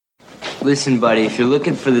Listen, buddy, if you're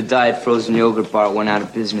looking for the Diet Frozen Yogurt bar, it went out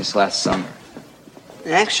of business last summer.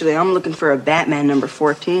 Actually, I'm looking for a Batman number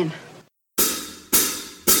 14.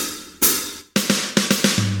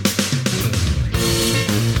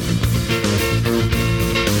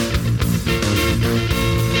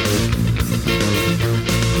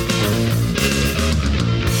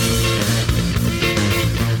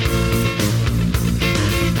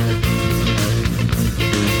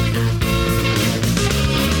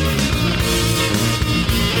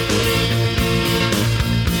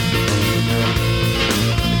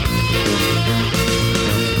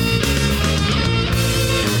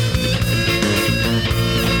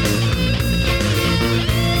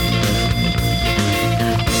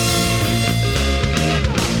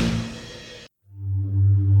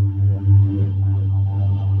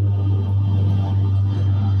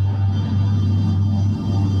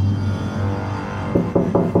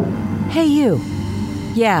 Hey, you.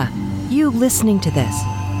 Yeah, you listening to this.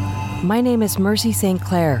 My name is Mercy St.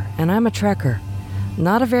 Clair, and I'm a trekker.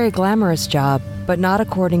 Not a very glamorous job, but not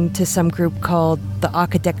according to some group called the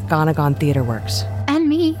Akadekagonagon Theater Works. And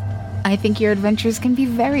me. I think your adventures can be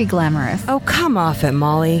very glamorous. Oh, come off it,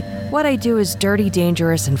 Molly. What I do is dirty,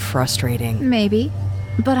 dangerous, and frustrating. Maybe.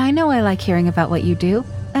 But I know I like hearing about what you do,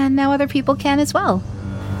 and now other people can as well.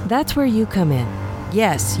 That's where you come in.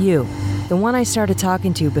 Yes, you. The one I started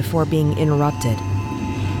talking to before being interrupted.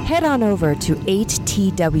 Head on over to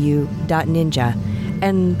 8tw.ninja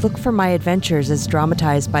and look for my adventures as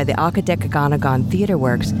dramatized by the Akadekagonagon Theater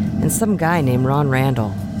Works and some guy named Ron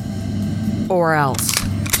Randall. Or else.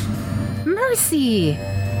 Mercy!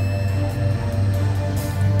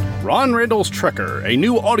 Ron Randall's Trekker, a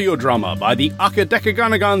new audio drama by the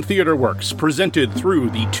Akadekagonagon Theater Works, presented through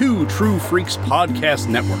the Two True Freaks podcast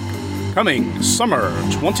network. Coming summer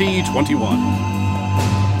 2021.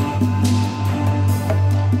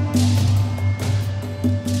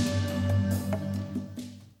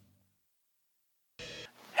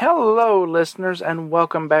 Hello, listeners, and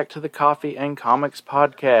welcome back to the Coffee and Comics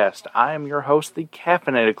podcast. I am your host, the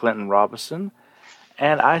caffeinated Clinton Robinson,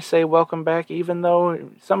 and I say welcome back even though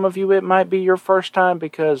some of you it might be your first time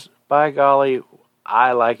because, by golly,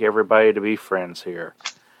 I like everybody to be friends here.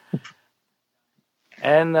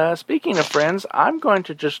 And speaking of friends, I'm going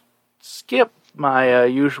to just skip my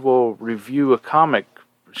usual review a comic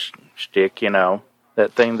shtick,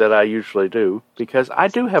 that thing that I usually do, because I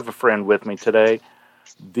do have a friend with me today.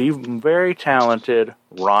 The very talented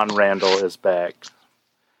Ron Randall is back.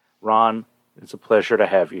 Ron, it's a pleasure to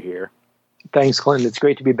have you here. Thanks, Clinton. It's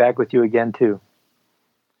great to be back with you again, too.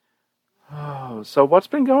 Oh, so what's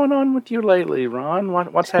been going on with you lately, Ron?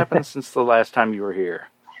 What's happened since the last time you were here?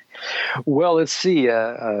 Well, let's see.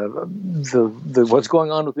 What's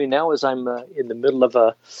going on with me now is I'm in the middle of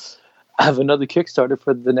another Kickstarter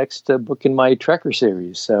for the next book in my Trekker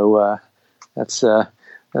series. So that's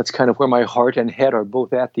kind of where my heart and head are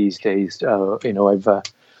both at these days. I've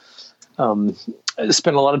spent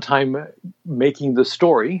a lot of time making the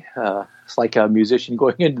story. It's like a musician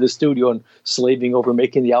going into the studio and slaving over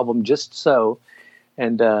making the album just so.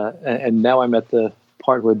 And now I'm at the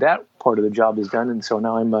part where that part of the job is done, and so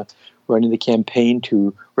now I'm running the campaign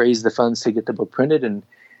to raise the funds to get the book printed and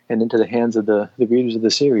into the hands of the readers of the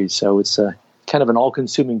series. So it's kind of an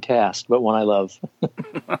all-consuming task, but one I love.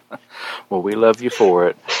 Well, we love you for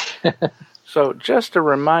it. So just a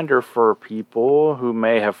reminder for people who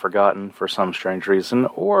may have forgotten for some strange reason,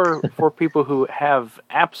 or for people who have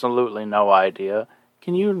absolutely no idea,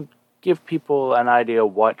 can you give people an idea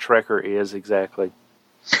what Trekker is exactly?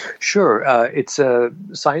 Sure. It's a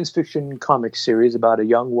science fiction comic series about a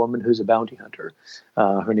young woman who's a bounty hunter.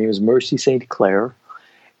 Her name is Mercy St. Clair.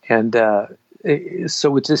 And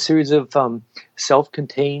so it's a series of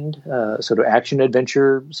self-contained sort of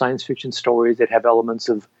action-adventure science fiction stories that have elements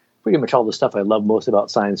of pretty much all the stuff I love most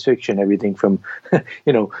about science fiction, everything from,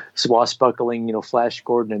 swashbuckling, Flash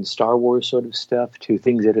Gordon and Star Wars sort of stuff, to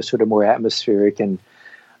things that are sort of more atmospheric and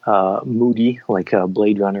moody, like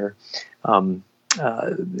Blade Runner.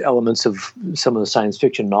 Elements of some of the science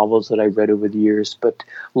fiction novels that I've read over the years, but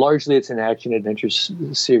largely it's an action-adventure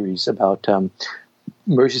series about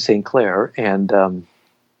Mercy St. Clair, and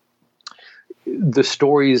the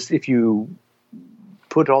stories, if you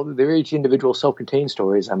put they're each individual self-contained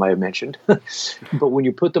stories, I might have mentioned, but when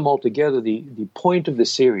you put them all together, the point of the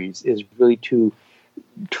series is really to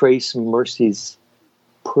trace Mercy's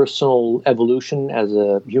personal evolution as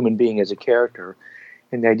a human being, as a character.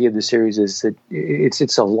 And the idea of the series is that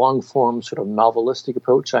it's a long-form sort of novelistic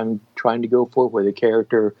approach I'm trying to go for, where the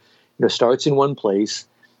character starts in one place,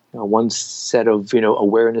 one set of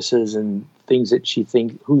awarenesses and things that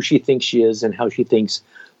who she thinks she is, and how she thinks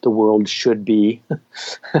the world should be.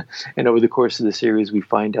 And over the course of the series, we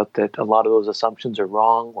find out that a lot of those assumptions are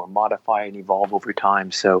wrong or modify and evolve over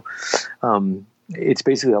time. So it's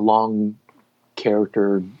basically a long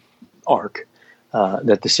character arc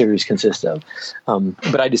that the series consists of.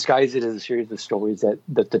 But I disguise it as a series of stories that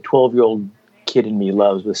the 12-year-old kid in me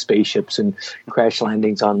loves, with spaceships and crash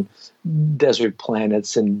landings on desert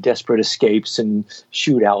planets and desperate escapes and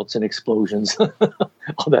shootouts and explosions,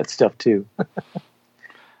 all that stuff too.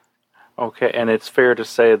 Okay, and it's fair to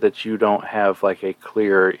say that you don't have like a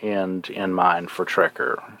clear end in mind for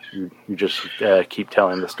Trekker. You just keep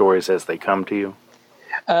telling the stories as they come to you.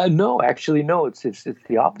 No, actually, no. It's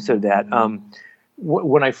the opposite of that.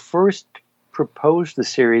 When I first proposed the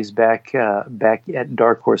series back at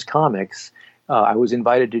Dark Horse Comics, I was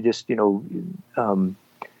invited to just pitch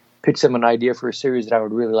them an idea for a series that I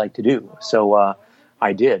would really like to do. So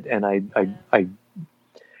I did, and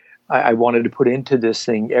I wanted to put into this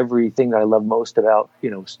thing everything that I love most about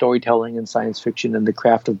storytelling and science fiction and the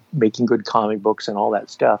craft of making good comic books and all that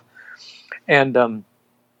stuff. And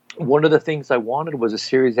one of the things I wanted was a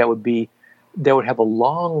series that would have a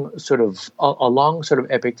long sort of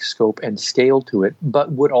epic scope and scale to it,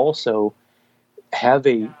 but would also have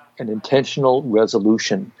an intentional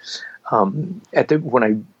resolution. When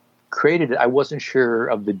I created it, I wasn't sure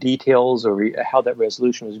of the details or how that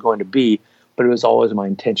resolution was going to be, but it was always my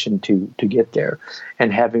intention to get there.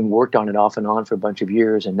 And having worked on it off and on for a bunch of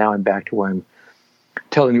years, and now I'm back to where I'm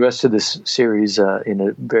telling the rest of this series in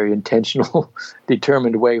a very intentional,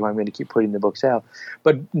 determined way, where I'm going to keep putting the books out.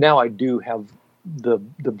 But now I do have the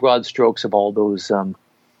broad strokes of all those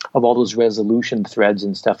resolution threads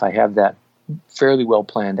and stuff. I have that fairly well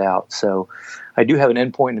planned out. So I do have an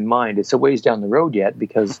endpoint in mind. It's a ways down the road yet,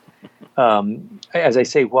 because as I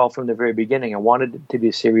say, from the very beginning, I wanted it to be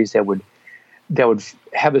a series that would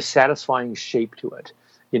have a satisfying shape to it,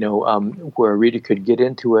 where a reader could get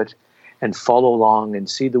into it and follow along and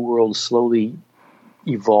see the world slowly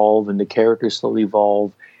evolve and the characters slowly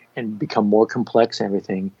evolve and become more complex and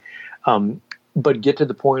everything, but get to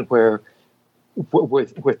the point where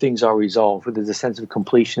things are resolved, where there's a sense of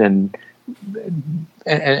completion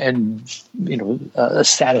and a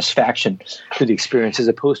satisfaction to the experience, as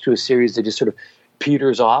opposed to a series that just sort of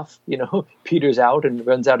peters off, peters out and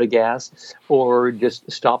runs out of gas, or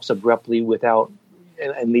just stops abruptly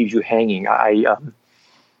and leaves you hanging. I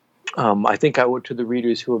think I owe it to the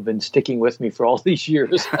readers who have been sticking with me for all these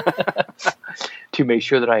years to make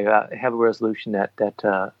sure that I have a resolution that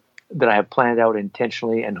I have planned out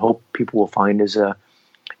intentionally and hope people will find is a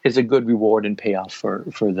good reward and payoff for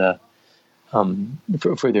their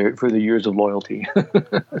years of loyalty.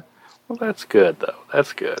 Well, that's good though.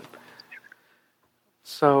 That's good.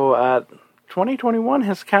 So 2021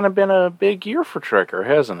 has kind of been a big year for Trekker,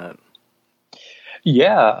 hasn't it?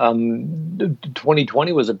 Yeah,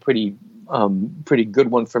 2020 was a pretty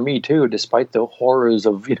good one for me too, despite the horrors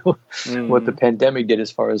of what the pandemic did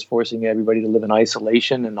as far as forcing everybody to live in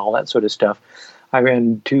isolation and all that sort of stuff. I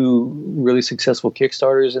ran 2 really successful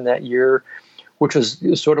Kickstarters in that year, which was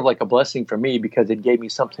sort of like a blessing for me, because it gave me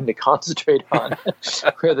something to concentrate on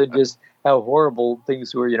rather than just how horrible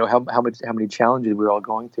things were, how many challenges we were all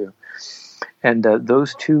going through. And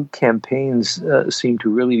those 2 campaigns seem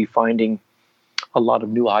to really be finding a lot of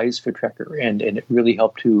new eyes for Trekker, and it really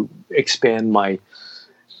helped to expand my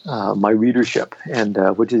readership, and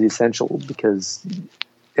which is essential, because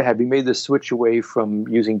having made the switch away from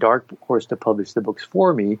using Dark Horse to publish the books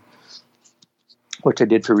for me, which I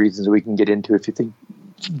did for reasons we can get into if you think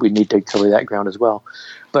we need to cover that ground as well.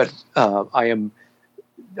 But I've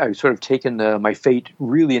sort of taken my fate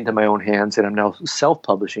really into my own hands, and I'm now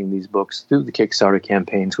self-publishing these books through the Kickstarter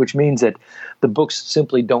campaigns, which means that the books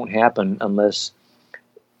simply don't happen unless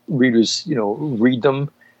readers, read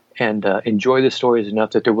them and enjoy the stories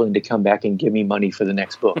enough that they're willing to come back and give me money for the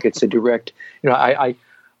next book. It's a direct, I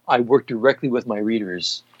work directly with my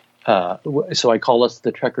readers. So I call us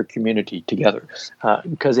the Trekker community together,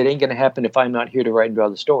 because it ain't going to happen if I'm not here to write and draw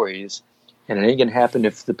the stories. And it ain't going to happen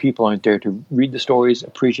if the people aren't there to read the stories,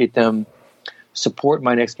 appreciate them, support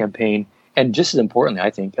my next campaign, and just as importantly, I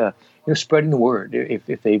think, spreading the word.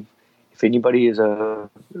 If anybody is a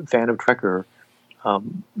fan of Trekker,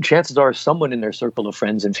 chances are someone in their circle of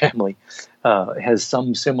friends and family has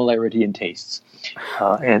some similarity in tastes,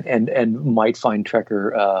 and might find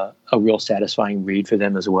Trekker a real satisfying read for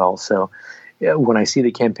them as well. So when I see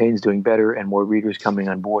the campaigns doing better and more readers coming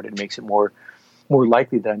on board, it makes it more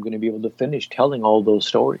likely that I'm going to be able to finish telling all those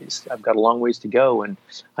stories. I've got a long ways to go, and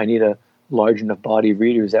I need a large enough body of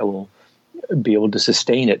readers that will be able to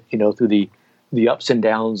sustain it, through the the ups and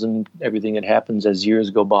downs and everything that happens as years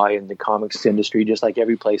go by in the comics industry, just like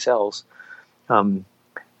every place else. The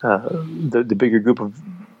bigger group of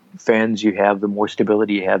fans you have, the more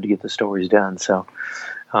stability you have to get the stories done. So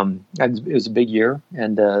it was a big year,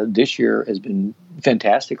 and this year has been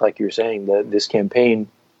fantastic. Like you're saying, this campaign,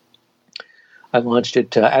 I launched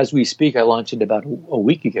it as we speak. I launched it about a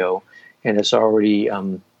week ago, and it's already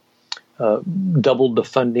doubled the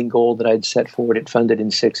funding goal that I'd set for it. It funded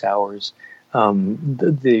in 6 hours.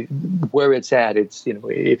 Where it's at, it's,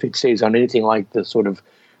 if it stays on anything like the sort of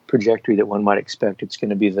trajectory that one might expect, it's going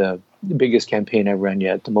to be the biggest campaign I've run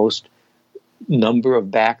yet, the most number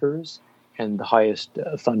of backers, and the highest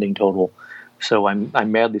funding total. So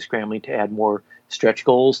I'm madly scrambling to add more stretch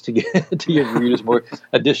goals to give readers more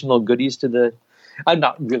additional goodies to the. I'm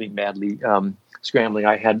not really madly scrambling.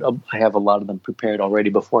 I have a lot of them prepared already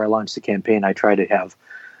before I launched the campaign. I try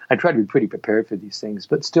to be pretty prepared for these things,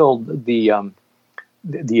 but still the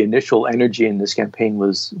initial energy in this campaign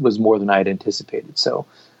was more than I had anticipated. So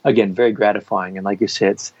again, very gratifying, and like you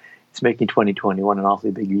said, it's making 2021 an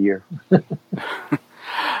awfully big year.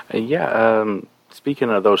 Yeah. Speaking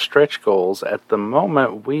of those stretch goals, at the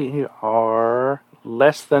moment we are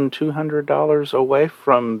less than $200 away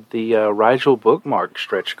from the Rigel bookmark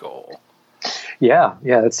stretch goal. Yeah,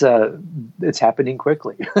 it's happening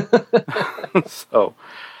quickly. So,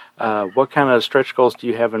 what kind of stretch goals do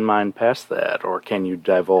you have in mind past that, or can you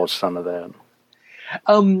divulge some of that?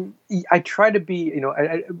 I try to be,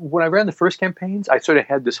 when I ran the first campaigns, I sort of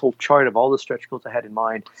had this whole chart of all the stretch goals I had in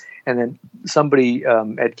mind. And then somebody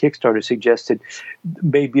at Kickstarter suggested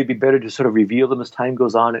maybe it'd be better to sort of reveal them as time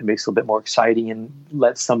goes on. It makes it a little bit more exciting and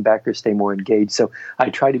lets some backers stay more engaged. So I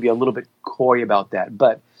try to be a little bit coy about that.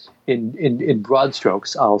 But in broad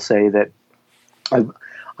strokes, I'll say that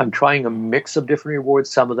I'm trying a mix of different rewards.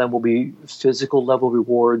 Some of them will be physical level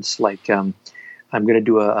rewards, like I'm going to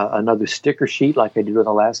do another sticker sheet like I did in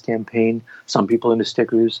the last campaign. Some people into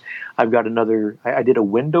stickers. I've got another. I did a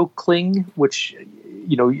window cling, which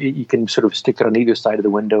you can sort of stick it on either side of the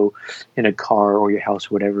window in a car or your house, or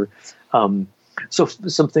whatever. So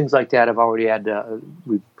some things like that. I've already added.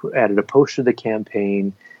 We've added a poster to the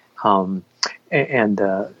campaign, and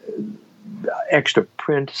extra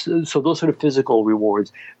prints. So those sort of physical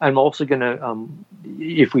rewards. I'm also going to,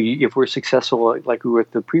 if we're successful like we were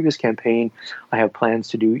with the previous campaign, I have plans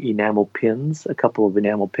to do enamel pins, a couple of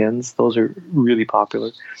enamel pins. Those are really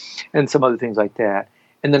popular, and some other things like that.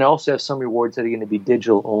 And then I also have some rewards that are going to be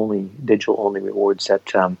digital only rewards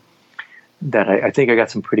that I think I got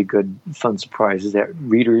some pretty good fun surprises that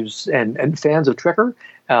readers and fans of Trekker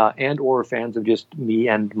and or fans of just me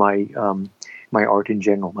and my art in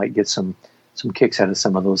general might get some kicks out of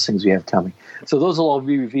some of those things we have coming. So those will all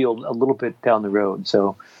be revealed a little bit down the road.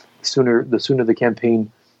 So the sooner the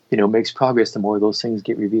campaign, makes progress, the more those things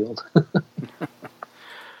get revealed.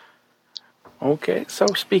 Okay, so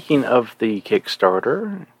speaking of the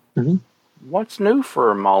Kickstarter, what's new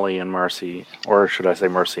for Molly and Mercy, or should I say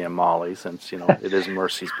Mercy and Molly, since it is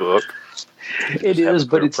Mercy's book. It is,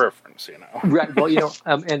 but it's preference, right. Well,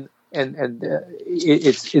 and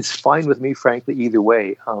it's fine with me, frankly, either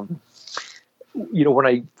way. When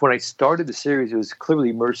I started the series, it was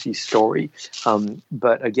clearly Mercy's story.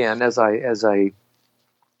 But again, as I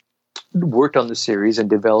worked on the series and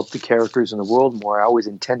developed the characters in the world more, I always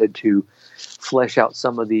intended to flesh out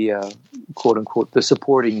some of the quote unquote the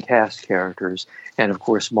supporting cast characters. And of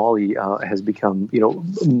course, Molly has become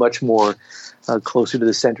much more closer to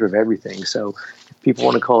the center of everything. So if people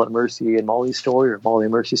want to call it Mercy and Molly's story or Molly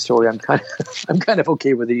and Mercy's story, I'm kind of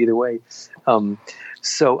okay with it either way.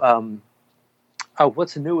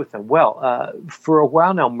 What's new with them? Well, for a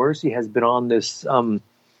while now, Mercy has been on this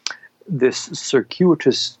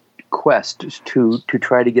circuitous quest to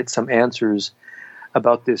try to get some answers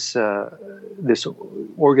about this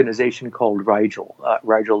organization called Rigel.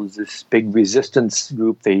 Rigel is this big resistance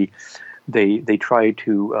group. They try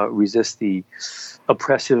to resist the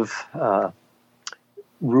oppressive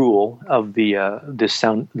rule of the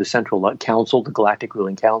Central Council, the Galactic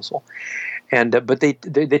Ruling Council. And but they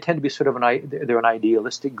tend to be sort of they're an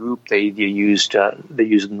idealistic group. They use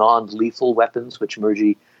non-lethal weapons, which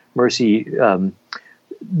Mercy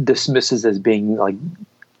dismisses as being like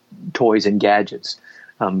toys and gadgets.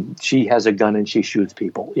 She has a gun and she shoots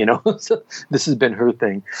people. So this has been her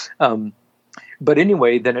thing. But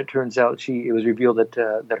anyway, then it turns out it was revealed that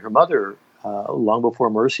her mother, long before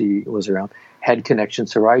Mercy was around, had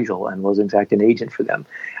connections to Rigel and was in fact an agent for them,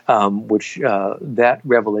 which that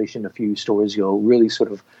revelation a few stories ago really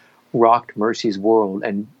sort of rocked Mercy's world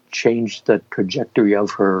and changed the trajectory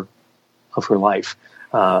of her life.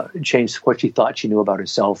 changed what she thought she knew about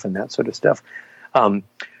herself and that sort of stuff.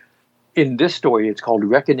 In this story, it's called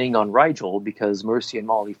Reckoning on Rigel because Mercy and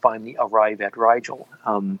Molly finally arrive at Rigel,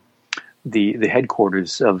 the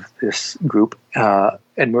headquarters of this group.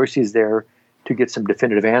 And Mercy is there to get some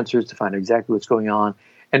definitive answers, to find exactly what's going on,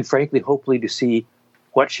 and frankly, hopefully to see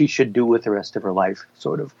what she should do with the rest of her life,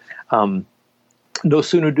 sort of. No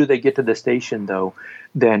sooner do they get to the station, though,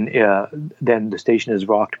 than the station is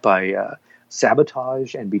rocked by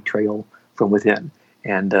sabotage and betrayal from within.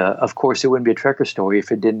 And, of course, it wouldn't be a Trekker story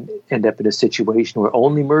if it didn't end up in a situation where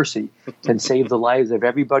only Mercy can save the lives of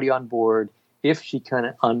everybody on board if she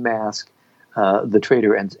can unmask the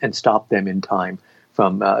traitor and stop them in time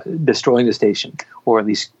from destroying the station, or at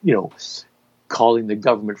least, calling the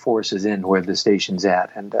government forces in where the station's at,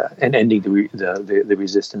 and ending the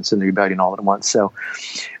resistance and the rebellion all at once. So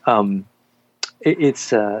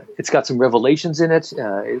it's got some revelations in it.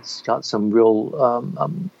 It's got some real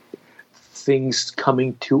things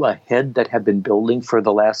coming to a head that have been building for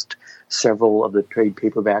the last several of the trade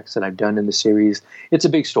paperbacks that I've done in the series. It's a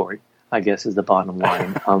big story, I guess, is the bottom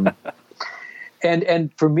line.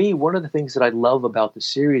 And for me, one of the things that I love about the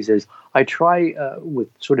series is I try with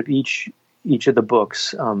sort of each of the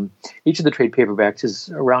books, each of the trade paperbacks is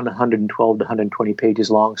around 112 to 120 pages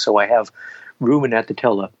long, so I have room in that to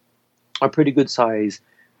tell a pretty good size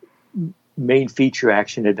main feature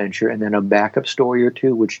action adventure and then a backup story or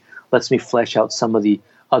two, which lets me flesh out some of the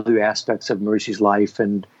other aspects of Mercy's life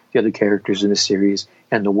and the other characters in the series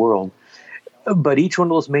and the world. But each one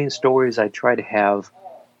of those main stories I try to have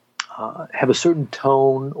a certain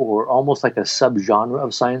tone or almost like a subgenre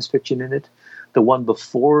of science fiction in it. The one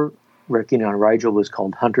before Reckoning on Rigel was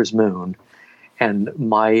called Hunter's Moon, and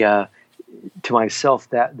to myself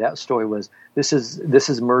that story was this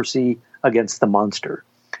is Mercy against the monster.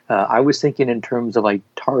 I was thinking in terms of like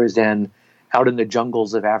Tarzan out in the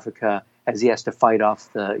jungles of Africa as he has to fight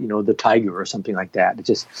off the tiger or something like that. It's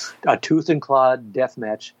just a tooth and claw death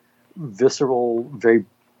match, visceral, very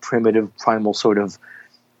primitive, primal sort of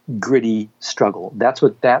gritty struggle. That's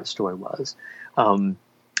what that story was.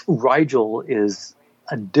 Rigel is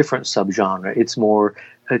a different subgenre. It's more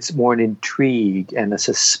an intrigue and a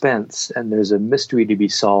suspense, and there's a mystery to be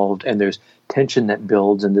solved, and there's tension that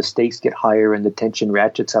builds, and the stakes get higher, and the tension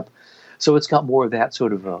ratchets up. So it's got more of that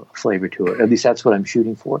sort of a flavor to it. At least that's what I'm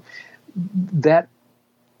shooting for. That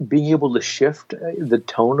being able to shift the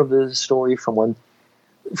tone of the story from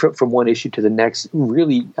one issue to the next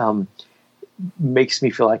really makes me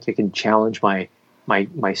feel like I can challenge my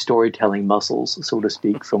storytelling muscles, so to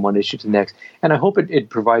speak, from one issue to the next. And I hope it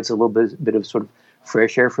provides a little bit of sort of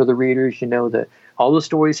fresh air for the readers, that all the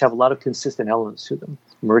stories have a lot of consistent elements to them.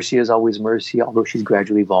 Mercy is always Mercy, although she's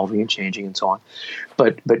gradually evolving and changing and so on.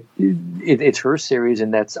 But it's her series,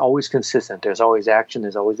 and that's always consistent. There's always action,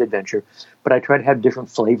 there's always adventure. But I try to have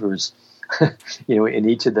different flavors, in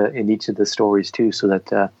each of the stories too, so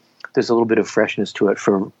that there's a little bit of freshness to it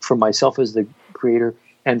for myself as the creator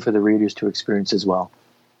and for the readers to experience as well.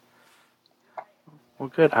 Well,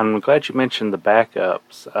 good. I'm glad you mentioned the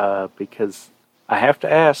backups because I have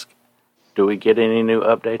to ask, do we get any new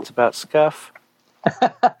updates about Scuff?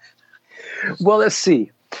 Well, let's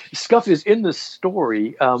see. Scuff is in the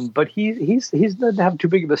story, but he doesn't have too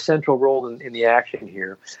big of a central role in the action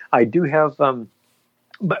here. I do have,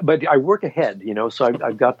 but I work ahead, so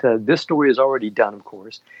I've got this story is already done, of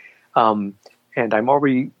course. And I'm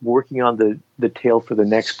already working on the tale for the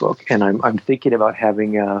next book, and I'm thinking about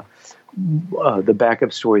having the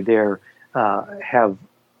backup story there have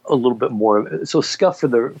a little bit more. So Scuff,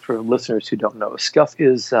 for listeners who don't know, Scuff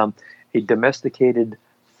is a domesticated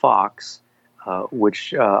fox,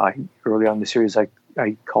 which early on in the series I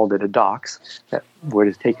called it a dachs. That word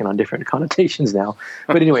is taken on different connotations now.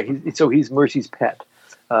 But anyway, he's Mercy's pet,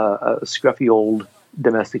 a scruffy old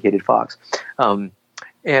domesticated fox.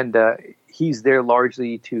 And he's there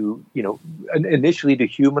largely to, initially to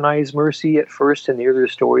humanize Mercy at first in the earlier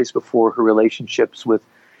stories before her relationships with,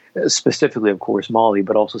 specifically, of course, Molly,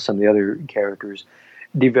 but also some of the other characters,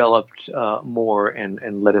 developed more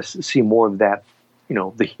and let us see more of that,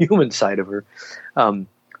 the human side of her.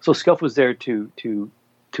 So Scuff was there to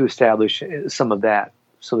establish some of that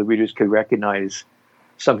so the readers could recognize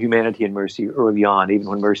some humanity in Mercy early on, even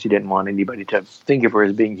when Mercy didn't want anybody to think of her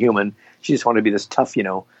as being human. She just wanted to be this tough,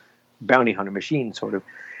 bounty hunter machine, sort of.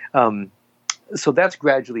 So that's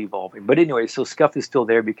gradually evolving. But anyway, so Scuff is still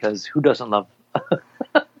there because who doesn't love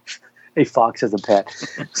a fox as a pet?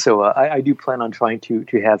 So I do plan on trying to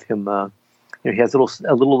have him. He has a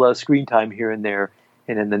little screen time here and there.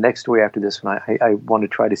 And in the next story after this one, I want to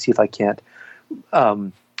try to see if I can't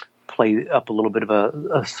play up a little bit of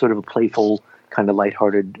a sort of a playful kind of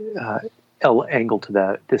lighthearted angle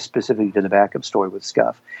to this specifically to the backup story with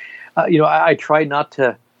Scuff. I try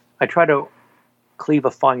to cleave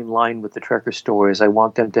a fine line with the Trekker stories. I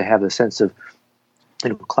want them to have a sense of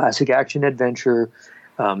classic action adventure,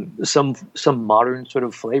 some modern sort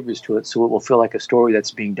of flavors to it, so it will feel like a story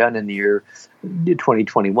that's being done in the year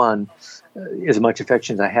 2021. As much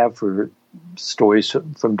affection as I have for stories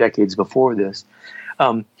from decades before this,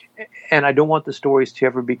 and I don't want the stories to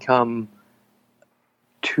ever become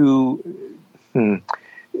too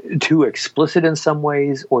explicit in some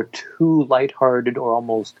ways, or too lighthearted, or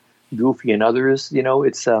almost goofy in others.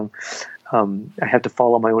 It's I have to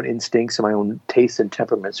follow my own instincts and my own tastes and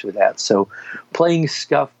temperaments for that. So playing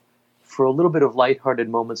Scuff for a little bit of lighthearted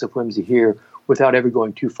moments of whimsy here, without ever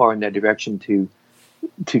going too far in that direction to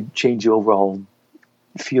change the overall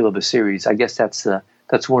feel of a series. I guess that's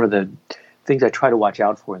one of the things I try to watch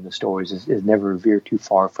out for in the stories is never veer too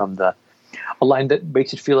far from a line that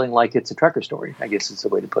makes it feeling like it's a Trekker story, I guess is the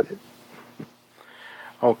way to put it.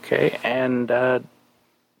 Okay, and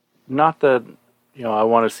not that I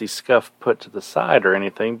want to see Scuff put to the side or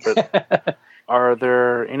anything, but are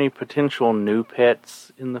there any potential new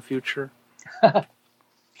pets in the future?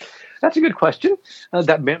 That's a good question.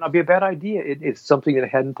 That may not be a bad idea. It's something that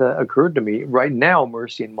hadn't occurred to me. Right now,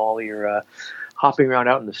 Mercy and Molly are hopping around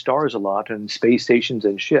out in the stars a lot, and space stations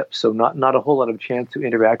and ships. So not a whole lot of chance to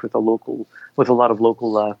interact with a lot of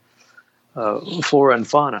local flora and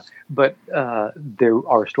fauna. But there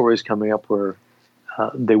are stories coming up where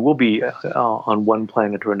they will be on one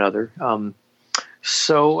planet or another.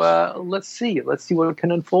 So let's see what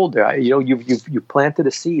can unfold there. You've planted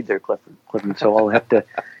a seed there, Clifton. So I'll have to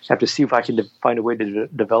see if I can find a way to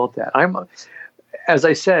develop that. As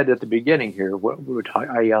I said at the beginning here,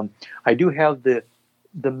 I do have the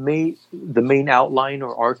main outline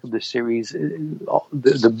or arc of the series,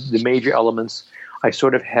 the major elements. I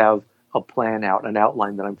sort of have a plan out, an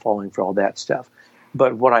outline that I'm following for all that stuff.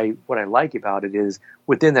 But what I like about it is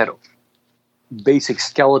within that basic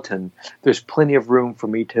skeleton, there's plenty of room for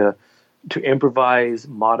me to improvise,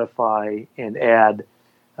 modify, and add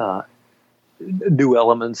new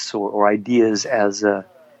elements or ideas as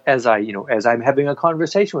I'm having a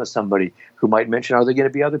conversation with somebody who might mention, are there going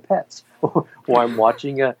to be other pets? Or I'm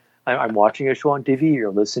watching a show on TV,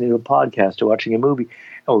 or listening to a podcast, or watching a movie,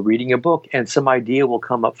 or reading a book, and some idea will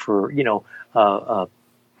come up for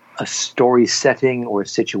a story setting or a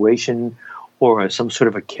situation, or some sort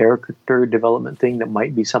of a character development thing that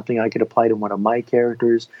might be something I could apply to one of my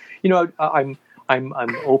characters. I'm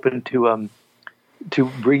open to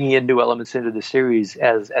bringing in new elements into the series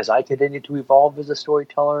as I continue to evolve as a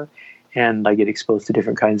storyteller, and I get exposed to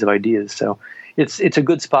different kinds of ideas. So it's a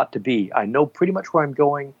good spot to be. I know pretty much where I'm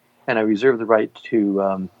going, and I reserve the right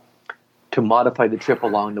to modify the trip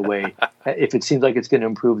along the way if it seems like it's going to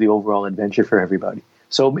improve the overall adventure for everybody.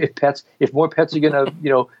 So if more pets are going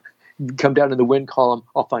to come down in the win column,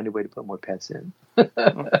 I'll find a way to put more pets in.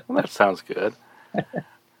 Well, that sounds good.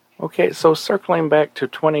 Okay, so circling back to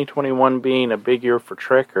 2021 being a big year for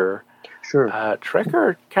Trekker, sure.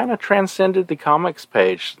 Trekker kind of transcended the comics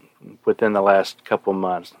page within the last couple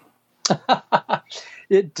months.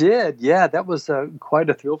 It did, yeah. That was quite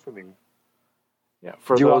a thrill for me. Yeah,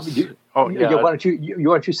 for those. Why don't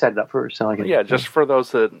you set it up first? So just for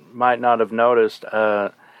those that might not have noticed,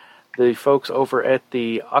 the folks over at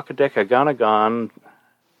the Akadeka.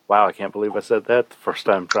 Wow, I can't believe I said that the first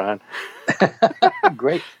time trying.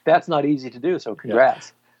 Great. That's not easy to do, so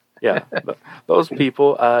congrats. Yeah. Those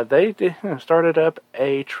people, they started up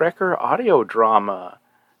a Trekker audio drama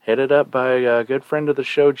headed up by a good friend of the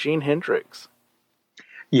show, Gene Hendricks.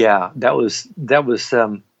 Yeah, that was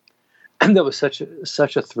such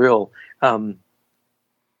a thrill.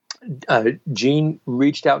 Gene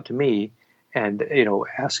reached out to me and,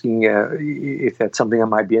 asking if that's something I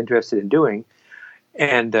might be interested in doing.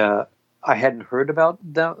 And I hadn't heard about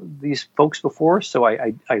these folks before, so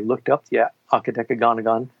I looked up the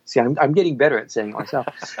Akadeka. See, I'm getting better at saying it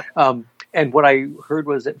myself. And what I heard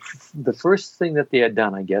was that the first thing that they had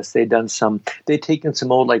done, I guess, they'd taken some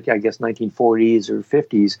old, 1940s or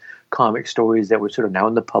 50s comic stories that were sort of now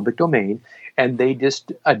in the public domain, and they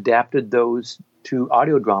just adapted those to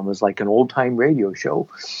audio dramas like an old-time radio show.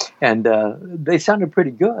 And they sounded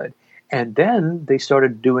pretty good. And then they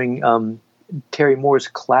started doing Terry Moore's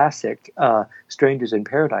classic Strangers in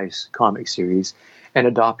Paradise comic series and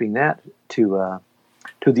adopting that to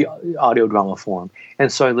the audio drama form.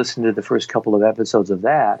 And so I listened to the first couple of episodes of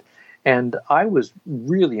that, and I was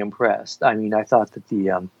really impressed. I mean, I thought that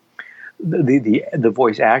the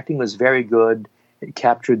voice acting was very good. It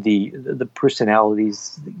captured the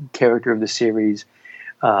personalities, the character of the series.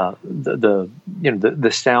 the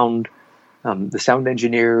sound. The sound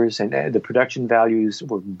engineers and the production values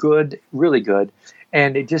were good, really good,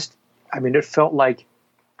 and it felt like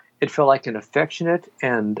an affectionate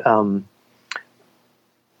and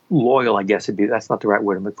loyal, I guess that's not the right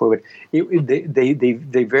word I'm looking for, but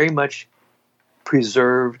they very much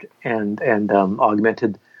preserved and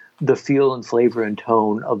augmented the feel and flavor and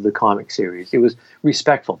tone of the comic series. It was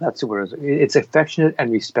respectful. That's the word. It's affectionate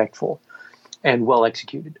and respectful, and well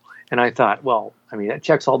executed. And I thought, well, that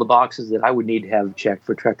checks all the boxes that I would need to have checked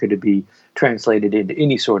for Trekker to be translated into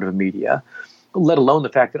any sort of media, let alone the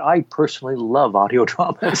fact that I personally love audio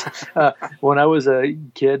dramas. When I was a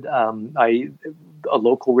kid, a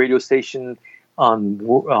local radio station on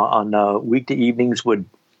weekday evenings would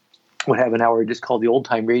have an hour just called the Old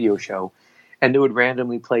Time Radio Show, and they would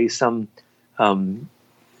randomly play some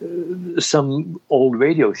old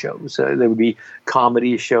radio shows. There would be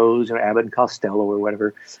comedy shows, Abbott and Costello or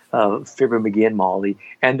whatever, Fibber, McGee and Molly,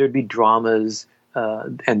 and there'd be dramas,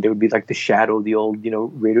 and there would be like The Shadow, the old,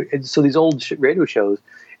 radio. And so these old radio shows,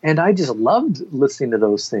 and I just loved listening to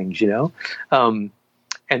those things, and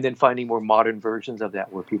then finding more modern versions of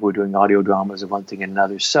that where people were doing audio dramas of one thing and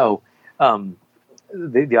another. So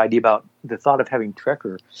the idea about the thought of having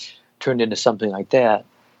Trekker turned into something like that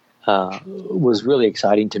was really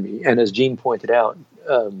exciting to me. And as Gene pointed out,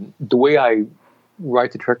 the way I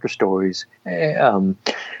write the Trekker stories,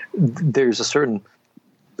 there's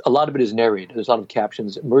a lot of it is narrated. There's a lot of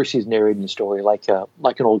captions. Mercy's narrating the story like an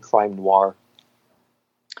old crime noir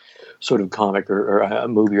sort of comic or a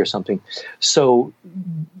movie or something. So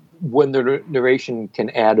when the narration can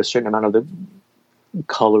add a certain amount of the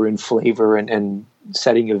color and flavor and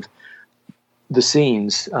setting of the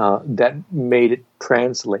scenes, that made it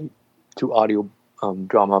translate to audio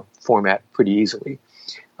drama format pretty easily.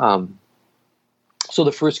 So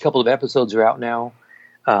the first couple of episodes are out now.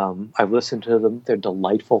 I've listened to them. They're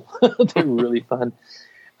delightful. They're really fun.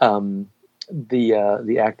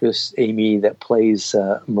 The actress Amy that plays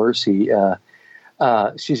Mercy,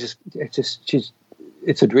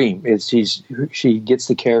 it's a dream. She gets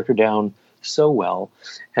the character down so well,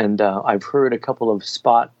 and I've heard a couple of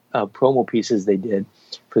spot promo pieces they did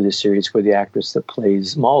for this series where the actress that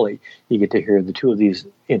plays Molly, you get to hear the two of these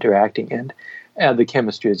interacting, and the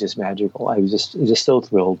chemistry is just magical. I was just so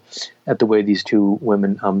thrilled at the way these two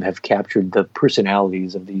women have captured the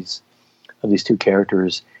personalities of these two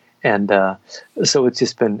characters, and so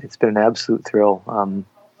it's been an absolute thrill.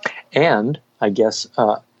 And I guess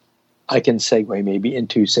I can segue maybe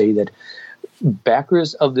into say that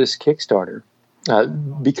backers of this Kickstarter,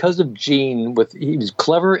 because of Gene, he was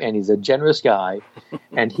clever and he's a generous guy,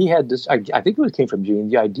 and he had this. I think it came from Gene.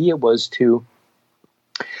 The idea was to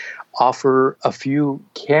offer a few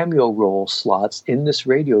cameo role slots in this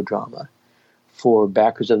radio drama for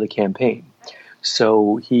backers of the campaign.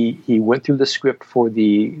 So he went through the script for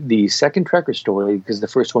the second Trekker story, because the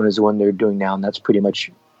first one is the one they're doing now, and that's pretty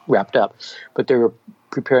much wrapped up. But they were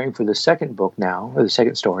preparing for the second book now, or the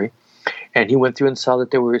second story. And he went through and saw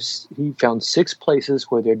that he found 6 places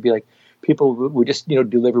where there'd be like people would just,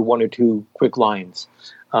 deliver 1 or 2 quick lines.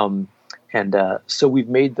 So I've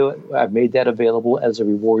made that available as a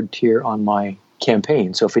reward tier on my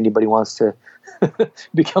campaign. So if anybody wants to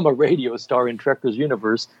become a radio star in Trekker's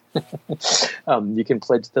universe, you can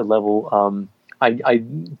pledge the level. I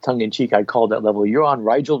tongue in cheek, I call that level, you're on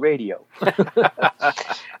Rigel Radio.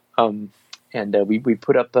 And we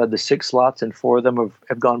put up the 6 slots, and 4 of them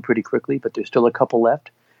have gone pretty quickly, but there's still a couple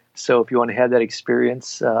left. So if you want to have that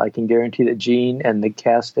experience, I can guarantee that Gene and the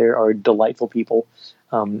cast there are delightful people,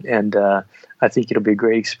 and I think it'll be a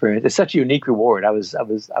great experience. It's such a unique reward. I was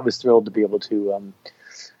thrilled to be able to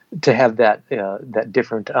have that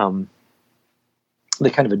different, the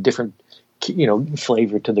kind of a different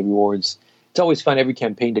flavor to the rewards. It's always fun every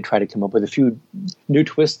campaign to try to come up with a few new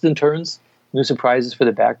twists and turns, new surprises for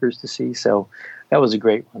the backers to see. So that was a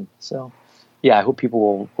great one. So yeah, I hope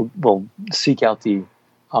people will seek out the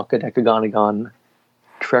Akadekaganagon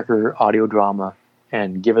Trekker audio drama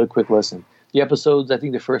and give it a quick listen. The episodes, I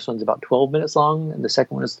think the first one's about 12 minutes long, and the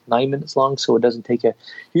second one is 9 minutes long, so it doesn't take a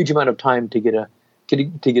huge amount of time to get a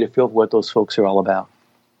feel for what those folks are all about.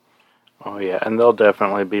 Oh yeah, and there'll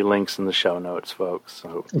definitely be links in the show notes, folks.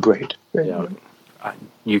 So great.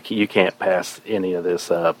 You can't pass any of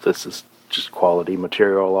this up. This is just quality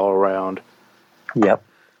material all around. Yep.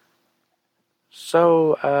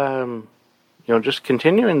 So, just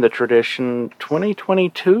continuing the tradition,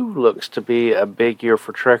 2022 looks to be a big year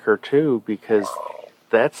for Trekker too, because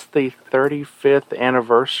that's the 35th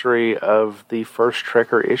anniversary of the first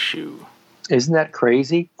Trekker issue. Isn't that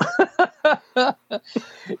crazy?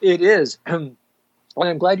 It is. Well,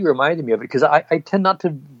 I'm glad you reminded me of it, because I tend not to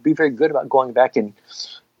be very good about going back and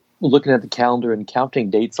looking at the calendar and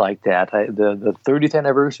counting dates like that. The 30th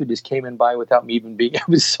anniversary just came in by without me even being, I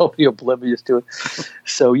was so oblivious to it.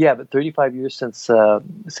 So yeah, but 35 years since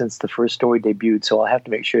the first story debuted, so I'll have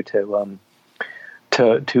to make sure to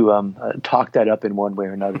talk that up in one way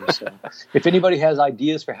or another. So if anybody has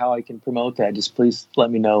ideas for how I can promote that, just please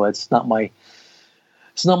let me know. It's not my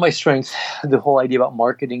strength. The whole idea about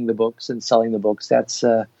marketing the books and selling the books, that's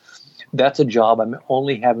a job I'm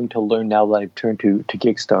only having to learn now that I've turned to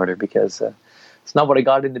Kickstarter, because it's not what I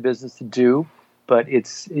got in the business to do, but it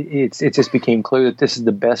just became clear that this is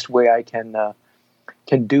the best way I can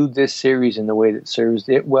do this series in the way that serves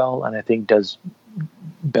it well, and I think does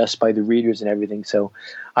best by the readers and everything. So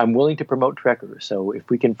I'm willing to promote Trekker. So if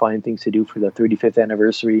we can find things to do for the 35th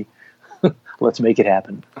anniversary, let's make it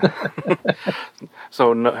happen.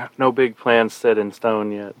 So no big plans set in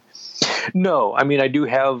stone yet? No, I mean, I do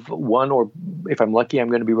have one, or if I'm lucky, I'm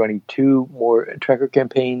going to be running 2 more Trekker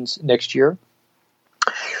campaigns next year.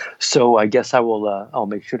 So I guess I'll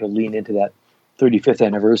make sure to lean into that 35th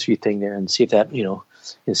anniversary thing there and see if that,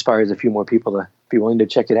 inspires a few more people to be willing to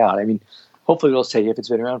check it out. I mean, hopefully they'll say if it's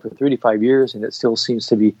been around for 35 years and it still seems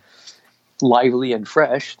to be lively and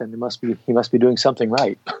fresh, then he must be doing something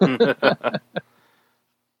right.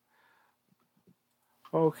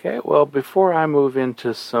 Okay, well, before I move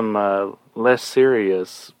into some less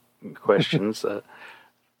serious questions,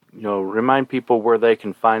 remind people where they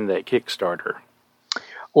can find that Kickstarter.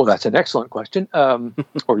 Well, that's an excellent question, or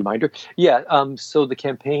reminder. Yeah, so the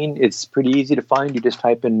campaign, it's pretty easy to find. You just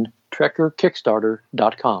type in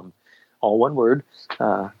trekkerkickstarter.com, all one word.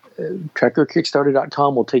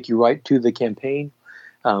 Trekkerkickstarter.com will take you right to the campaign.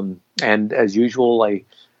 And as usual, I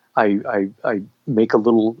make a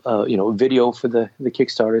little video for the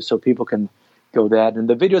Kickstarter so people can go that. And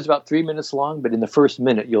the video is about 3 minutes long, but in the first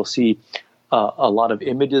minute you'll see a lot of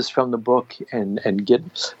images from the book and get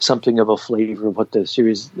something of a flavor of what the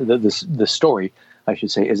series, the story, I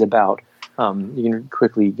should say, is about. You can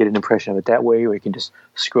quickly get an impression of it that way, or you can just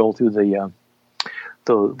scroll through the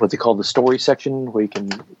what they call the story section, where you can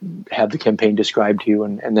have the campaign described to you,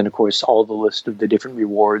 and then of course all the list of the different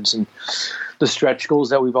rewards and the stretch goals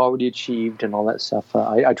that we've already achieved and all that stuff.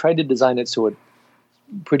 I tried to design it so it's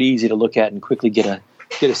pretty easy to look at and quickly get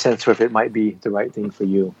a sense for if it might be the right thing for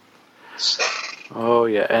you. Oh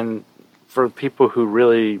yeah, and for people who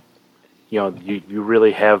really, you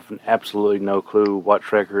really have absolutely no clue what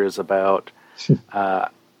Trekker is about,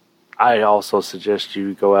 I also suggest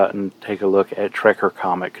you go out and take a look at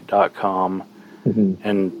trekkercomic.com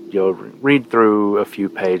and read through a few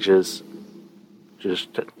pages.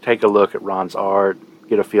 Just take a look at Ron's art,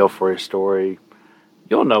 get a feel for his story.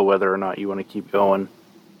 You'll know whether or not you want to keep going.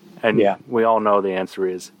 And we all know the answer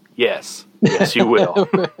is yes. Yes, you will.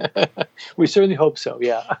 We certainly hope so,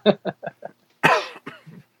 yeah.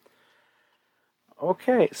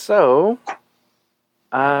 Okay, so,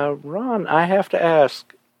 Ron, I have to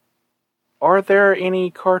ask, are there any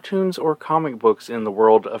cartoons or comic books in the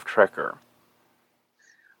world of Trekker?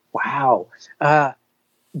 Wow.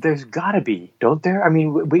 There's got to be, don't there? I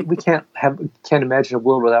mean, we can't imagine a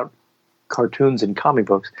world without cartoons and comic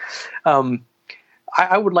books.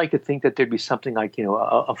 I would like to think that there'd be something like,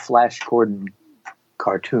 a Flash Gordon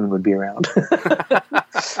cartoon would be around.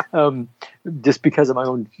 Just because of my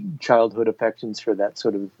own childhood affections for that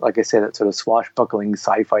sort of, like I said, that sort of swashbuckling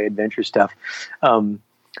sci-fi adventure stuff.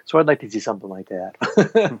 So I'd like to see something like that.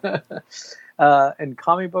 And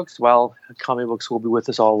comic books, well, comic books will be with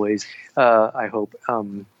us always, I hope.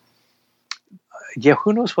 Who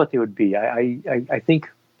knows what they would be? I think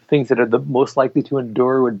things that are the most likely to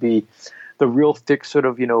endure would be the real thick sort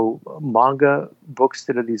of, manga books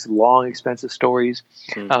that are these long, expensive stories.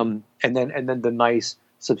 And then the nice,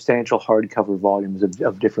 substantial hardcover volumes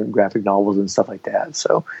of different graphic novels and stuff like that.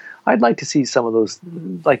 So I'd like to see some of those,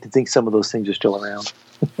 like to think some of those things are still around.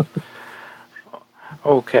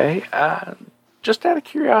 Okay. Just out of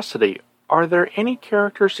curiosity, are there any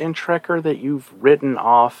characters in Trekker that you've written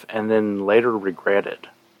off and then later regretted?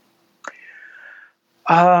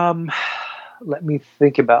 Let me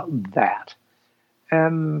think about that.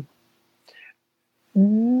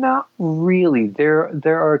 Not really. There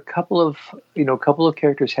are a couple of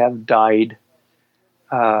characters have died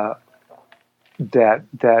that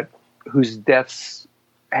whose deaths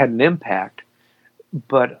had an impact,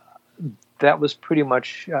 but that was pretty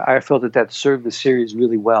much, I felt that served the series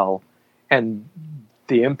really well, and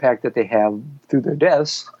the impact that they have through their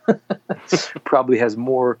deaths probably has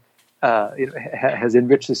more, has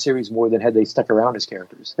enriched the series more than had they stuck around as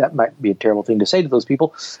characters. That might be a terrible thing to say to those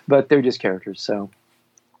people, but they're just characters. So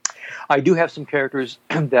I do have some characters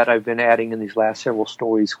that I've been adding in these last several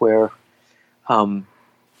stories where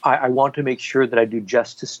I want to make sure that I do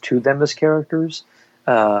justice to them as characters.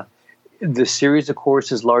 The series, of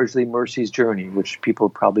course, is largely Mercy's journey, which people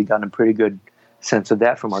have probably gotten a pretty good sense of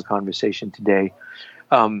that from our conversation today.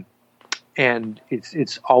 And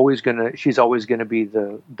she's always gonna be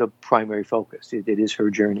the primary focus. It is her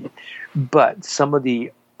journey. But some of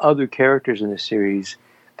the other characters in the series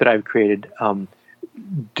that I've created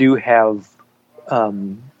do have.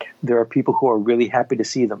 There are people who are really happy to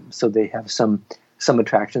see them, so they have some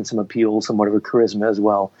attraction, some appeal, some whatever charisma as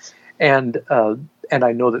well. And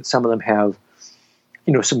I know that some of them have,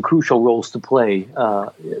 some crucial roles to play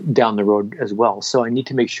down the road as well. So I need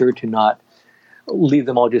to make sure to not leave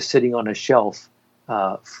them all just sitting on a shelf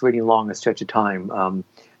for any long a stretch of time.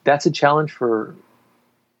 That's a challenge for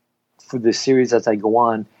the series as I go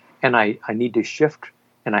on, and I need to shift,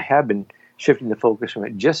 and I have been shifting the focus from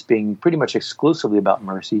it just being pretty much exclusively about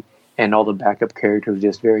Mercy and all the backup characters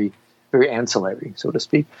just very, very ancillary, so to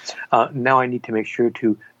speak. Now I need to make sure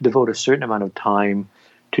to devote a certain amount of time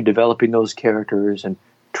to developing those characters and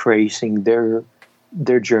tracing their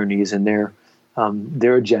journeys and their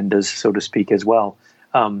agendas, so to speak, as well,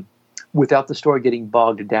 without the story getting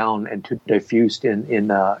bogged down and too diffused in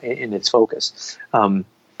its focus.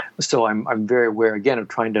 So I'm very aware again of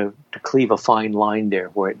trying to cleave a fine line there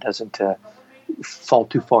where it doesn't fall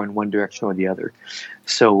too far in one direction or the other.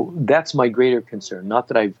 So that's my greater concern. Not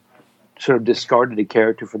that I've sort of discarded a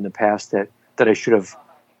character from the past that I should have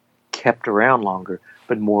kept around longer,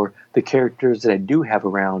 but more the characters that I do have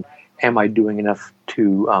around. Am I doing enough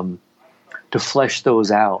to flesh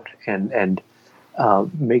those out and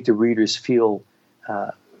make the readers feel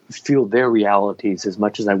their realities as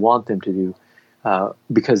much as I want them to do,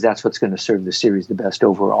 because that's what's going to serve the series the best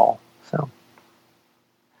overall. So,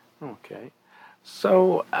 okay,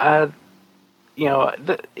 so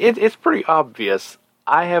it's pretty obvious.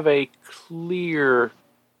 I have a clear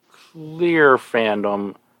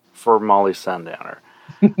fandom for Molly Sundowner.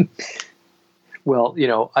 Well,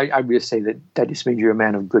 I would just say that just means you're a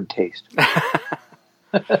man of good taste.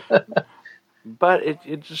 But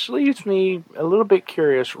it just leaves me a little bit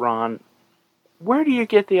curious, Ron. Where do you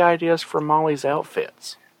get the ideas for Molly's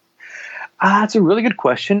outfits? That's a really good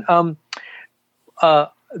question.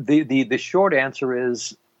 The short answer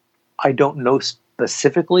is I don't know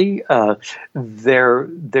specifically.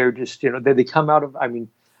 They're just they come out of. I mean,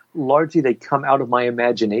 largely they come out of my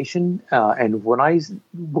imagination. And what I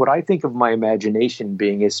think of my imagination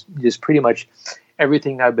being is pretty much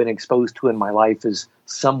everything I've been exposed to in my life is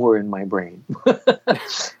somewhere in my brain.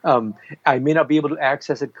 I may not be able to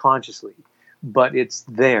access it consciously, but it's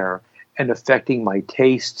there and affecting my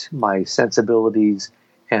taste, my sensibilities,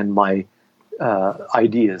 and my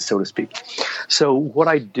ideas, so to speak. So what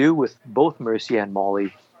I do with both Mercy and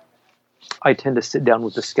Molly, I tend to sit down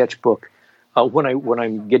with a sketchbook when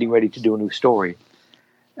I'm getting ready to do a new story.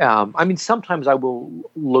 Sometimes I will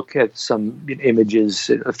look at some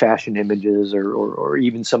images, fashion images, or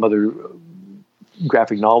even some other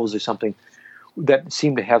graphic novels or something that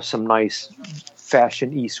seem to have some nice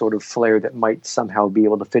fashion-y sort of flair that might somehow be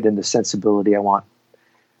able to fit in the sensibility I want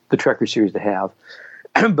the Trekker series to have.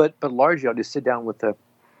 But largely, I'll just sit down with the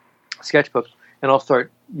sketchbook and I'll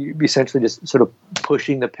start essentially just sort of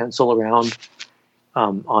pushing the pencil around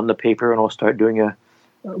on the paper, and I'll start doing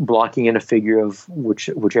blocking in a figure of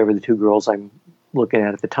whichever the two girls I'm looking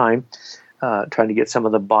at the time, trying to get some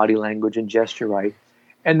of the body language and gesture right,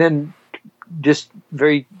 and then just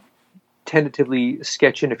very tentatively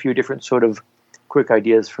sketch in a few different sort of quick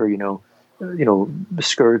ideas for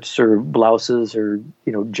skirts or blouses or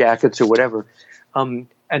jackets or whatever,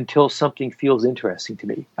 until something feels interesting to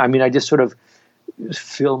me. I mean, I just sort of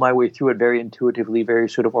feel my way through it very intuitively, very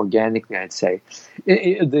sort of organically, I'd say.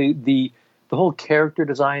 The whole character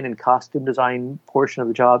design and costume design portion of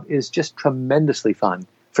the job is just tremendously fun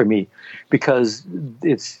for me because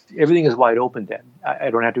everything is wide open then. I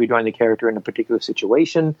don't have to be drawing the character in a particular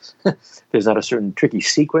situation. There's not a certain tricky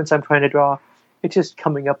sequence I'm trying to draw. It's just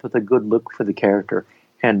coming up with a good look for the character.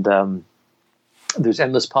 And there's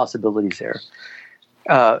endless possibilities there.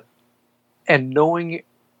 And knowing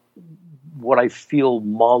what I feel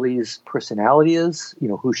Molly's personality is,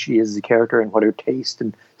 who she is as a character and what her taste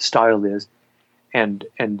and style is, and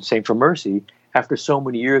same for Mercy, after so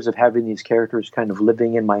many years of having these characters kind of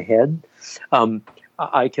living in my head,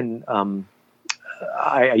 I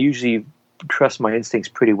usually trust my instincts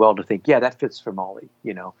pretty well to think, yeah, that fits for Molly.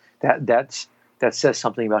 That says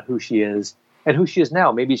something about who she is and who she is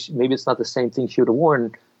now. Maybe it's not the same thing she would have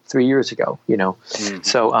worn 3 years ago.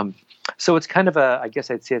 Mm-hmm. So it's kind of I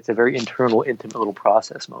guess I'd say it's a very internal, intimate little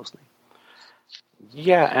process mostly.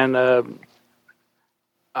 Yeah, and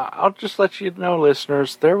I'll just let you know,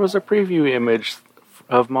 listeners, there was a preview image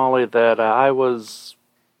of Molly that I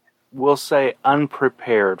we'll say,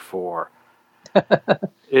 unprepared for.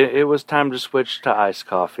 It was time to switch to iced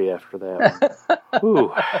coffee after that one.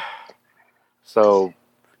 Ooh. So,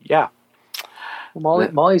 yeah. Well,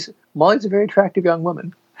 Molly's a very attractive young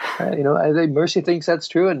woman. I think Mercy thinks that's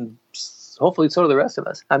true, and hopefully so do the rest of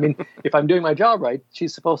us. I mean, if I'm doing my job right,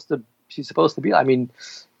 she's supposed to be. I mean,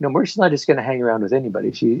 Mercy's not just going to hang around with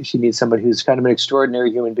anybody. She needs somebody who's kind of an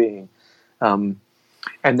extraordinary human being. And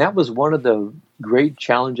that was one of the great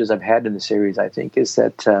challenges I've had in the series, I think, is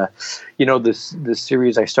that, this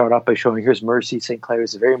series I start off by showing, here's Mercy St. Clair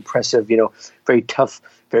is a very impressive, very tough,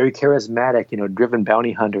 very charismatic, driven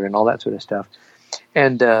bounty hunter and all that sort of stuff.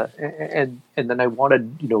 And then I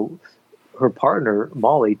wanted, her partner,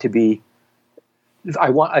 Molly, to be,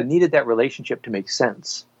 I needed that relationship to make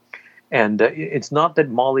sense. And it's not that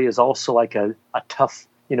Molly is also like a tough,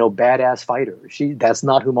 badass fighter. That's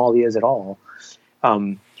not who Molly is at all.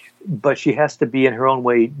 But she has to be in her own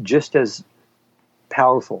way just as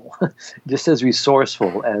powerful, just as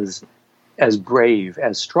resourceful, as brave,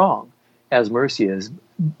 as strong as Mercy is,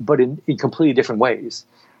 but in completely different ways.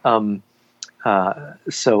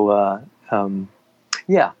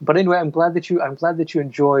 Yeah. But anyway, I'm glad that you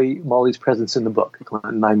enjoy Molly's presence in the book,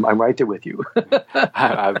 Glenn. I'm right there with you.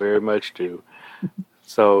 I very much do.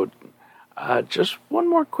 So, just one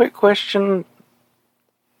more quick question: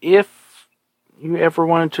 if you ever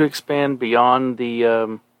wanted to expand beyond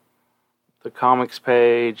the comics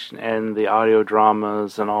page and the audio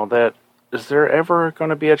dramas and all that, is there ever going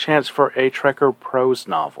to be a chance for a Trekker prose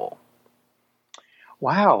novel?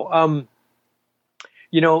 Wow.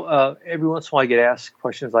 Every once in a while I get asked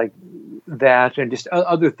questions like that, and just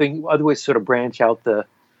other ways to sort of branch out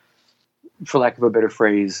for lack of a better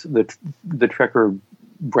phrase, the Trekker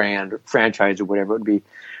brand or franchise or whatever it would be.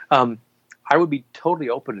 I would be totally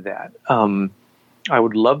open to that. I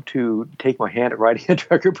would love to take my hand at writing a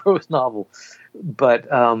Trekker prose novel, but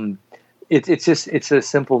it's a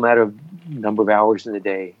simple matter of number of hours in the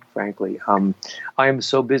day. Frankly, I am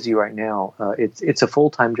so busy right now. It's a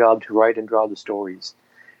full-time job to write and draw the stories,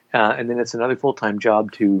 and then it's another full-time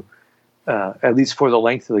job to, at least for the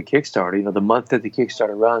length of the Kickstarter, the month that the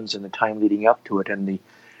Kickstarter runs and the time leading up to it, and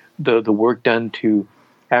the work done to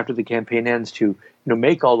after the campaign ends to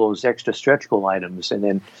make all those extra stretch goal items and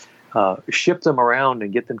then ship them around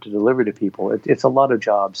and get them to deliver to people. It's a lot of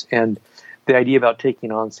jobs, and the idea about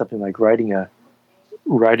taking on something like writing a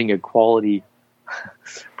quality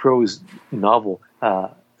prose novel,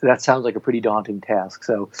 that sounds like a pretty daunting task.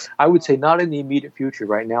 So I would say not in the immediate future.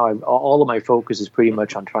 Right now, all of my focus is pretty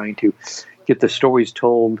much on trying to get the stories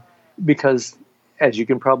told, because as you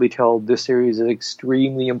can probably tell, this series is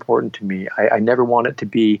extremely important to me. I never want it to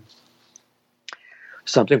be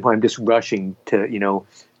something where I'm just rushing to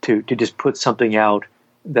just put something out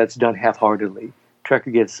that's done half-heartedly.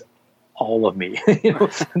 Trekker gets all of me.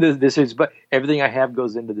 This is, but everything I have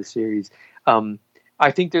goes into the series. I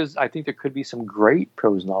think there could be some great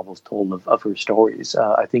prose novels told of her stories.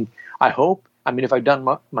 I hope. I mean, if I've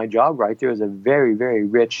done my job right, there is a very, very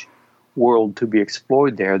rich world to be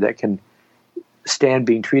explored there that can stand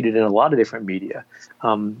being treated in a lot of different media.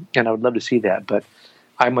 And I would love to see that, but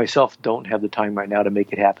I myself don't have the time right now to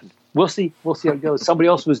make it happen. We'll see how it goes. Somebody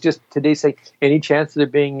else was just today saying, any chance of there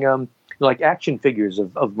being like action figures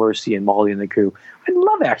of Mercy and Molly and the crew? I'd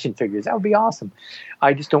love action figures. That would be awesome.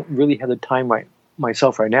 I just don't really have the time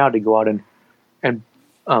myself right now to go out and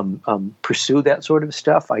pursue that sort of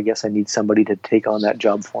stuff. I guess I need somebody to take on that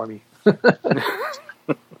job for me.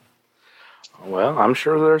 Well, I'm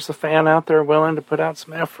sure there's a fan out there willing to put out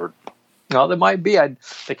some effort. Well, there might be.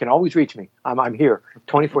 They can always reach me. I'm here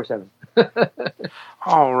 24/7.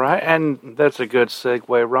 All right, and that's a good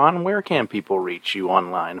segue, Ron. Where can people reach you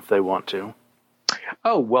online if they want to?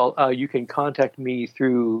 Oh, well, you can contact me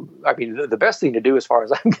through, the best thing to do as far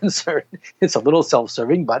as I'm concerned, it's a little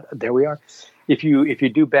self-serving, but there we are. If you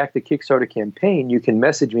do back the Kickstarter campaign, you can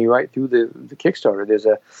message me right through the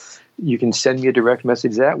Kickstarter. You can send me a direct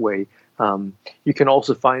message that way. You can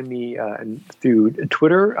also find me through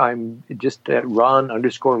Twitter. I'm just at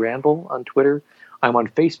Ron_Randall on Twitter. I'm on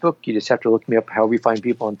Facebook. You just have to look me up however you find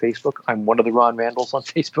people on Facebook. I'm one of the Ron Randalls on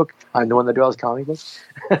Facebook. I'm the one that draws comic books.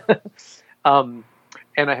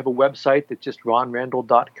 And I have a website that's just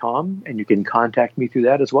ronrandall.com, and you can contact me through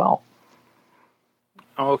that as well.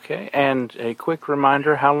 Okay, and a quick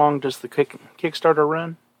reminder, how long does the Kickstarter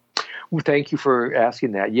run? Well, thank you for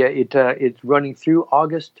asking that. Yeah, it's running through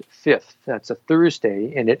August 5th. That's a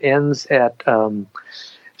Thursday, and it ends at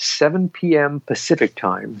 7 p.m. Pacific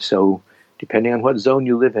time. So, depending on what zone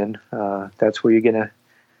you live in, that's where you're gonna.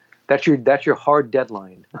 That's your hard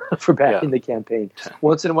deadline for backing the campaign.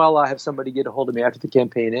 Once in a while, I have somebody get a hold of me after the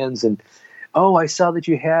campaign ends, and I saw that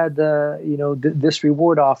you had this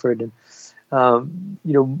reward offered, and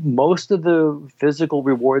most of the physical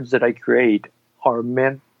rewards that I create are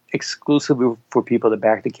meant exclusively for people that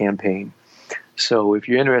back the campaign. So if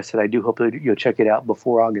you're interested, I do hope that you'll check it out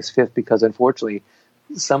before August 5th, because unfortunately,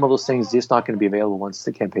 some of those things are just not going to be available once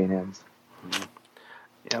the campaign ends.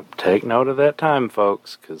 Yep, take note of that time,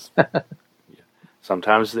 folks, because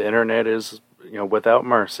sometimes the internet is, without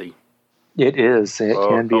mercy. It is. It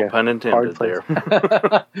can be no pun intended there.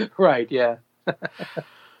 Right, yeah.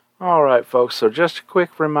 All right, folks, so just a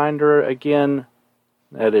quick reminder again,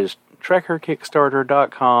 that is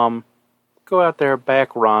TrekkerKickstarter.com. Go out there,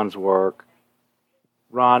 back Ron's work.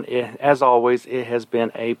 Ron, as always, it has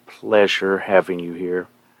been a pleasure having you here.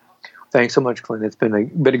 Thanks so much, Clint. It's been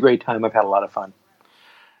a great time. I've had a lot of fun.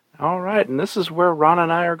 All right, and this is where Ron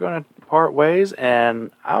and I are going to part ways,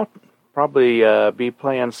 and I'll probably be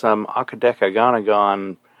playing some Akadeka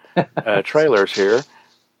Ganagon trailers here.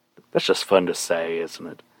 That's just fun to say, isn't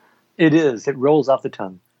it? It is. It rolls off the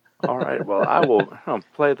tongue. All right, well, I'll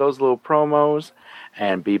play those little promos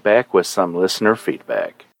and be back with some listener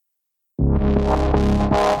feedback.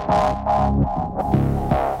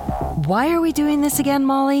 Why are we doing this again,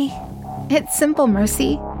 Molly? It's simple,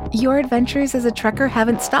 Mercy. Your adventures as a Trekker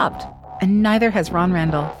haven't stopped, and neither has Ron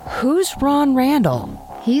Randall. Who's Ron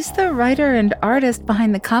Randall? He's the writer and artist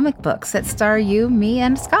behind the comic books that star you, me,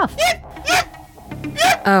 and Scuff.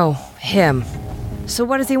 Oh, him. So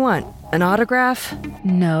what does he want? An autograph?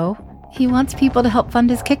 No, he wants people to help fund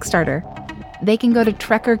his Kickstarter. They can go to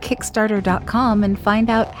TrekkerKickstarter.com and find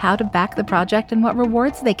out how to back the project and what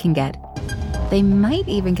rewards they can get. They might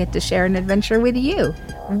even get to share an adventure with you.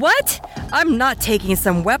 What? I'm not taking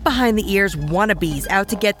some wet behind the ears wannabes out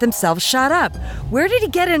to get themselves shot up. Where did he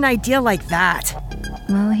get an idea like that?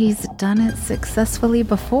 Well, he's done it successfully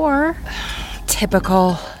before.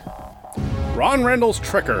 Typical. Ron Randall's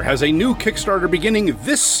Trekker has a new Kickstarter beginning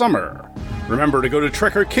this summer. Remember to go to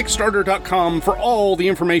TrekkerKickstarter.com for all the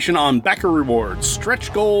information on backer rewards,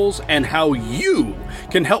 stretch goals, and how you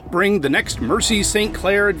can help bring the next Mercy St.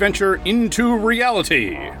 Clair adventure into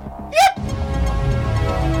reality.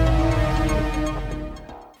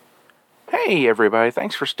 Hey, everybody.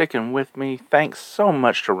 Thanks for sticking with me. Thanks so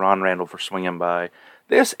much to Ron Randall for swinging by.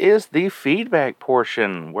 This is the feedback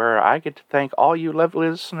portion where I get to thank all you lovely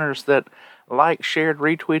listeners that liked, shared,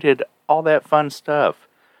 retweeted, all that fun stuff.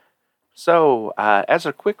 So, as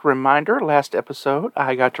a quick reminder, last episode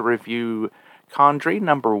I got to review Condry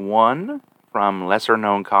 #1 from Lesser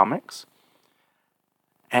Known Comics.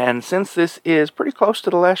 And since this is pretty close to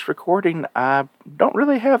the last recording, I don't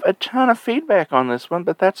really have a ton of feedback on this one,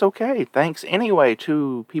 but that's okay. Thanks anyway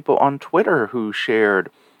to people on Twitter who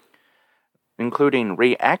shared, including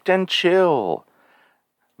React and Chill,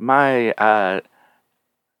 my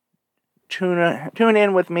Tune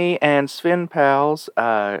In With Me and Sven pals,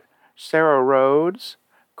 Sarah Rhodes,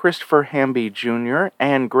 Christopher Hamby Jr.,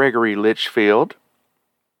 and Gregory Litchfield,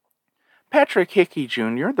 Patrick Hickey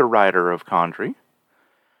Jr., the writer of Condry,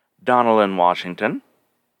 Donalyn Washington,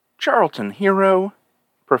 Charlton Hero,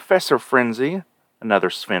 Professor Frenzy, another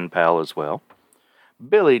Sven pal as well,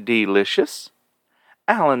 Billy D. Licious,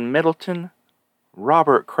 Alan Middleton,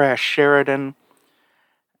 Robert Crash Sheridan,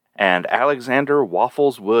 and Alexander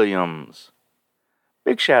Waffles Williams.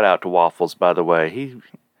 Big shout out to Waffles, by the way.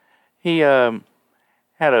 He had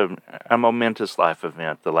a momentous life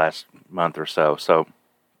event the last month or so. So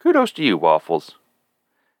kudos to you, Waffles.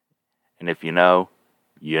 And if you know,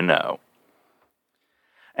 you know.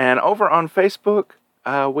 And over on Facebook,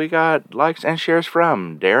 we got likes and shares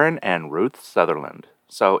from Darren and Ruth Sutherland.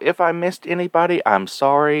 So if I missed anybody, I'm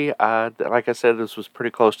sorry. Like I said, this was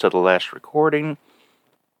pretty close to the last recording.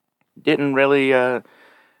 Didn't really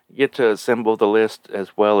get to assemble the list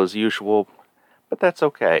as well as usual, but that's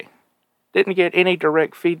okay. Didn't get any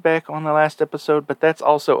direct feedback on the last episode, but that's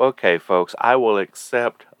also okay, folks. I will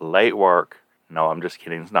accept late work. No, I'm just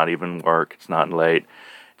kidding. It's not even work. It's not late.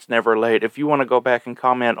 It's never late. If you want to go back and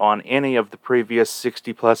comment on any of the previous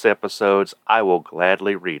 60-plus episodes, I will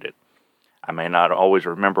gladly read it. I may not always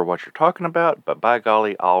remember what you're talking about, but by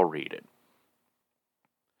golly, I'll read it.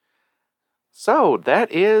 So, that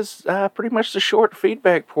is pretty much the short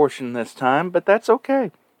feedback portion this time, but that's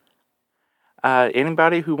okay.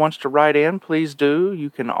 Anybody who wants to write in, please do.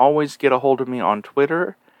 You can always get a hold of me on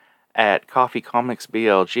Twitter at Coffee Comics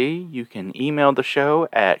BLG. You can email the show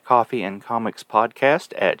at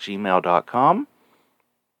coffeeandcomicspodcast@gmail.com.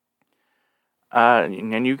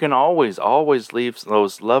 And you can always leave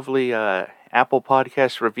those lovely Apple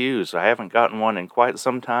Podcast reviews. I haven't gotten one in quite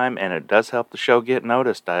some time, and it does help the show get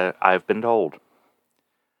noticed, I've been told.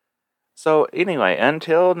 So anyway,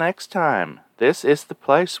 until next time, this is the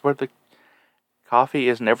place where the coffee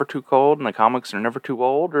is never too cold and the comics are never too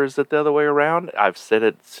old, or is it the other way around? I've said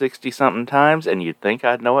it 60-something times, and you'd think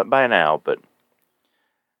I'd know it by now, but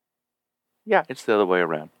yeah, it's the other way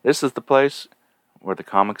around. This is the place where the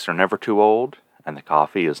comics are never too old and the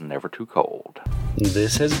coffee is never too cold.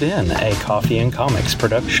 This has been a Coffee and Comics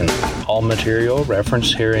production. All material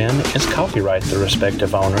referenced herein is copyright the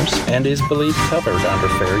respective owners and is believed covered under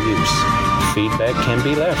fair use. Feedback can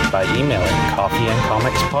be left by emailing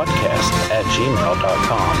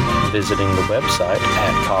coffeeandcomicspodcast@gmail.com, visiting the website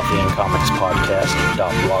at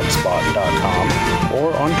coffeeandcomicspodcast.blogspot.com,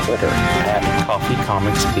 or on Twitter at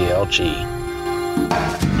coffeecomicsblg.